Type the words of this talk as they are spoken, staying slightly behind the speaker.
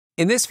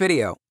In this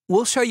video,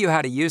 we'll show you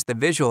how to use the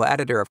Visual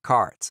Editor of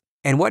Qards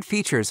and what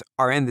features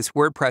are in this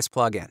WordPress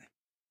plugin.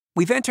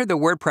 We've entered the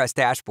WordPress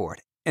dashboard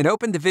and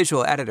opened the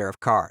Visual Editor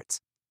of Qards.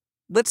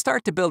 Let's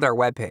start to build our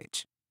web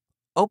page.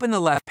 Open the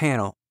left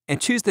panel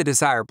and choose the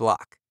desired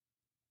block.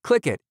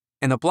 Click it,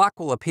 and the block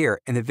will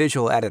appear in the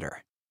Visual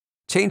Editor.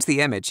 Change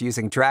the image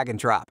using drag and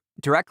drop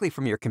directly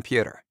from your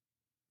computer.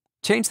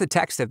 Change the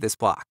text of this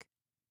block.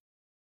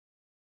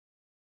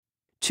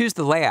 Choose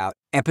the layout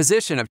and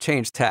position of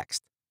changed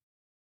text.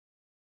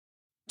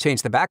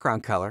 Change the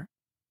background color.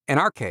 In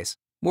our case,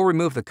 we'll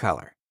remove the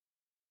color.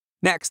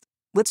 Next,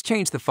 let's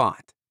change the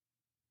font.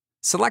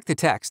 Select the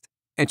text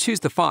and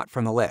choose the font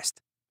from the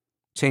list.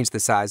 Change the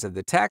size of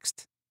the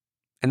text,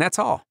 and that's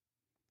all.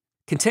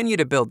 Continue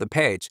to build the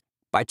page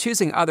by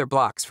choosing other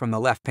blocks from the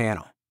left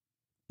panel.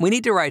 We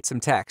need to write some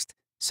text,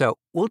 so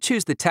we'll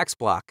choose the text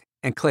block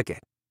and click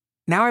it.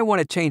 Now I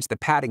want to change the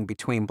padding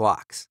between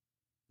blocks.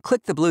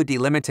 Click the blue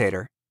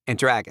delimitator and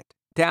drag it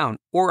down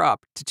or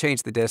up to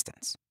change the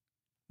distance.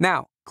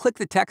 Now, click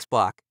the text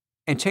block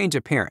and change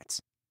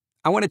appearance.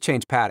 I want to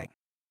change padding.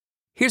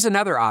 Here's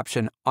another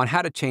option on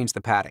how to change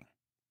the padding.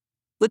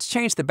 Let's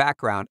change the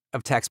background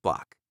of text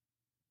block.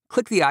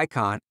 Click the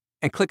icon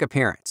and click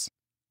Appearance.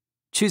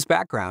 Choose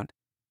Background,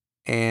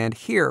 and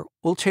here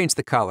we'll change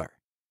the color.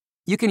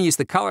 You can use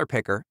the color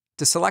picker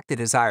to select the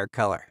desired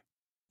color.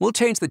 We'll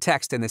change the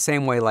text in the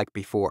same way like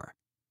before.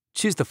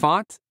 Choose the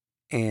font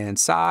and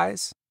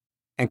size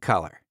and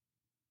color.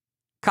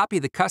 Copy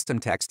the custom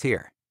text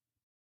here.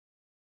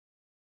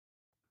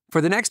 For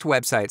the next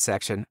website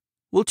section,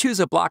 we'll choose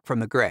a block from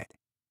the grid,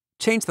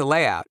 change the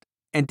layout,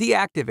 and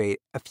deactivate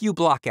a few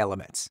block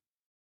elements.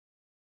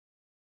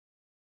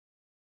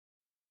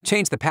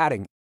 Change the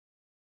padding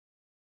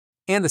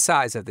and the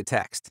size of the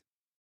text.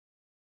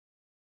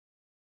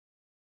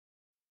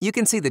 You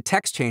can see the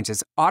text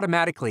changes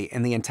automatically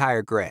in the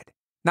entire grid,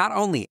 not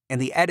only in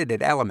the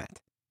edited element,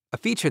 a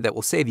feature that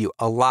will save you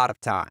a lot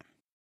of time.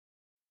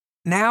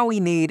 Now we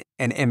need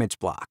an image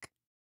block.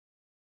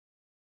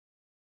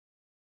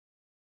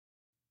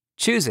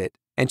 Choose it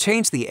and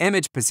change the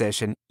image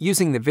position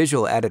using the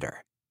Visual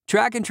Editor.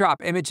 Drag and drop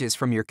images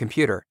from your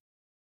computer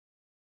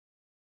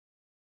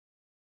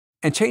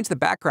and change the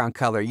background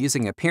color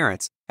using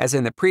Appearance as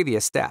in the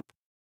previous step.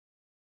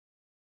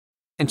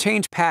 And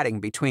change padding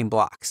between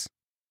blocks.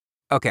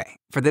 OK,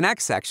 for the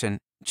next section,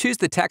 choose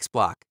the text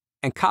block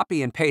and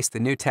copy and paste the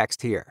new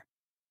text here.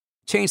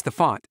 Change the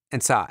font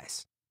and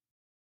size.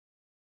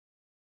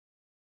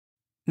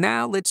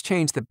 Now let's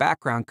change the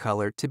background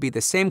color to be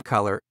the same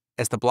color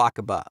as the block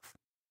above.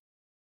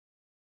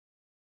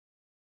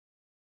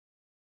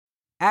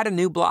 Add a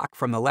new block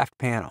from the left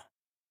panel.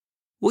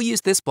 We'll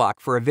use this block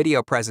for a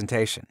video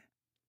presentation.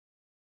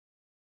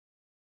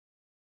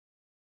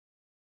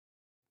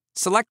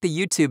 Select the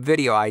YouTube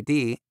video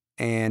ID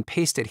and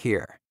paste it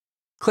here.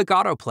 Click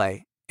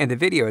Autoplay, and the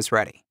video is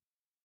ready.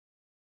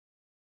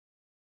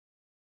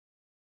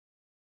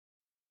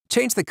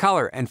 Change the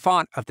color and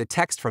font of the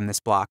text from this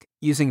block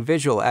using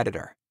Visual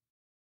Editor.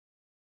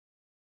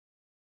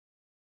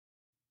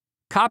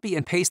 Copy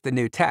and paste the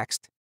new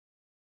text,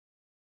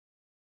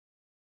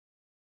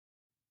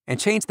 and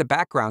change the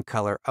background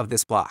color of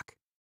this block.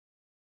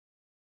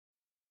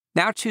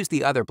 Now choose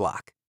the other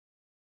block.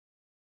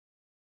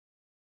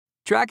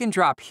 Drag and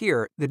drop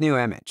here the new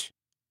image.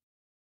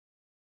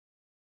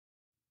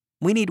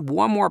 We need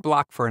one more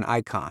block for an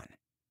icon,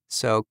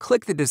 so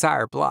click the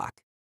desired block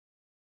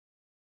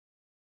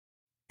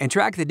and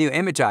drag the new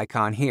image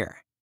icon here.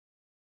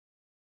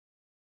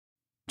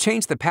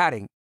 Change the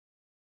padding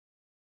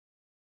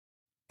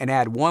and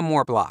add one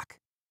more block.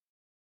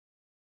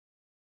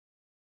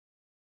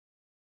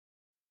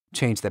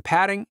 Change the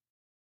padding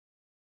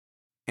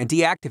and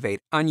deactivate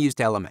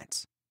unused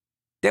elements.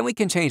 Then we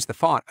can change the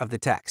font of the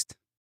text.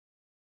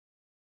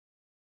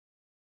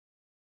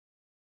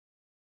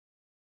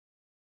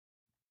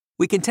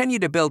 We continue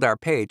to build our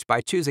page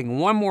by choosing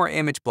one more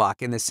image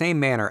block in the same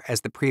manner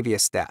as the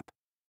previous step.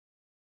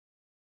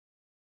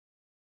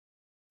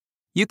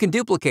 You can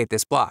duplicate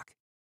this block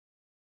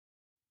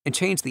and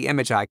change the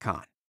image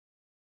icon.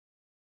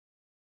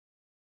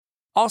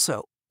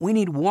 Also, we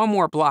need one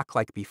more block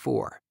like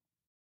before.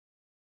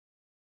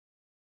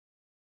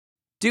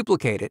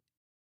 Duplicate it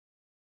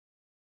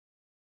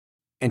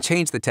and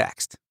change the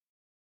text.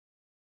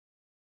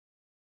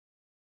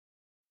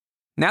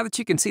 Now that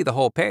you can see the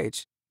whole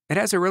page, it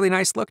has a really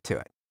nice look to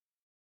it.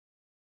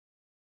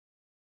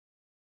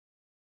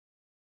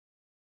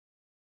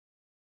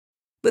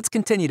 Let's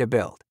continue to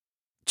build.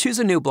 Choose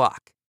a new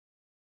block.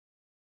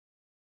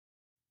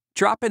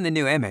 Drop in the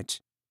new image.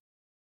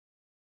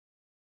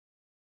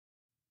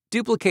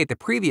 Duplicate the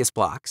previous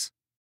blocks.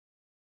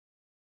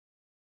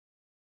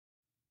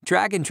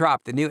 Drag and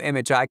drop the new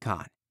image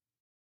icon.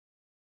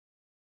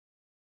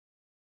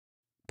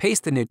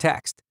 Paste the new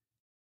text.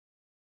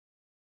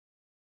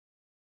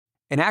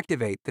 And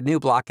activate the new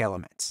block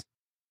elements.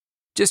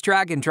 Just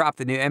drag and drop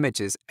the new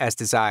images as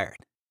desired.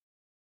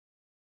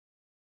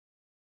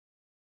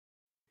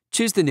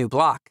 Choose the new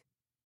block.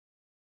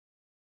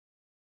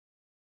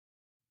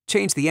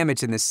 change the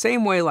image in the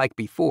same way like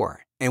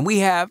before, and we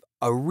have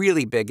a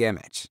really big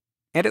image.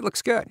 And it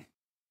looks good.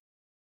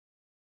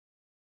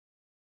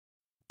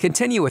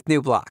 Continue with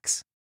new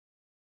blocks.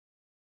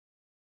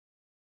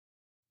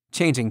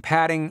 Changing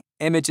padding,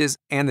 images,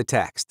 and the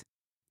text.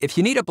 If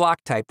you need a block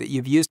type that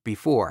you've used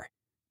before,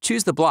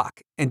 choose the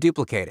block and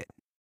duplicate it.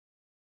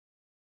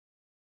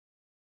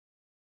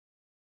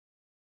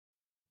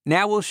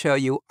 Now we'll show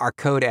you our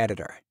code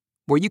editor,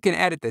 where you can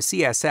edit the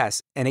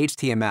CSS and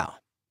HTML.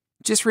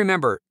 Just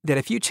remember that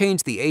if you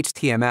change the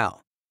HTML,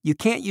 you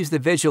can't use the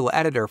Visual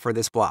Editor for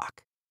this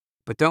block.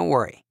 But don't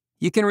worry,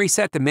 you can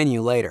reset the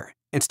menu later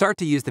and start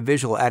to use the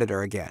Visual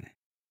Editor again.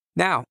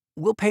 Now,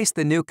 we'll paste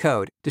the new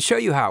code to show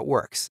you how it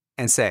works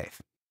and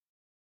save.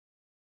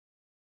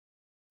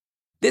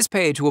 This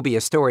page will be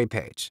a story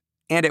page,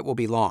 and it will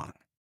be long.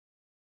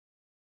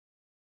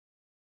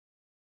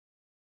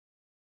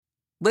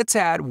 Let's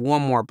add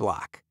one more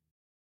block.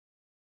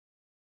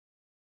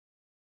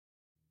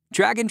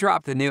 Drag and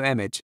drop the new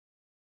image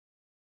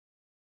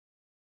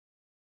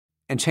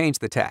and change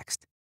the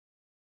text.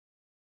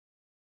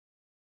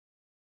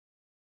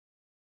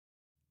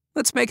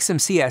 Let's make some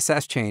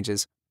CSS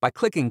changes by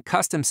clicking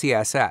Custom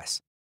CSS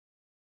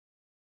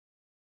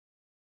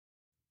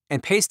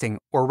and pasting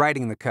or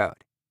writing the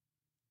code.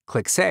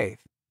 Click Save,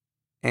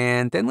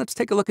 and then let's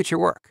take a look at your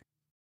work.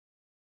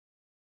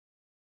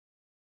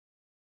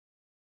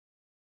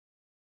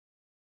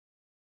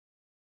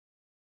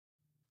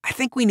 I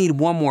think we need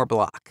one more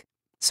block,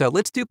 so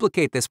let's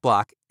duplicate this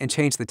block and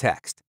change the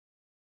text.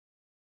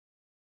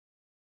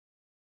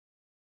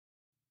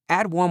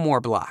 Add one more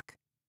block.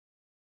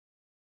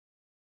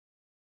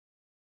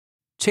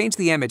 Change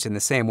the image in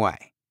the same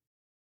way.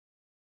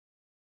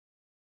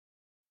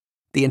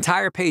 The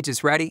entire page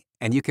is ready,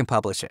 and you can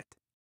publish it.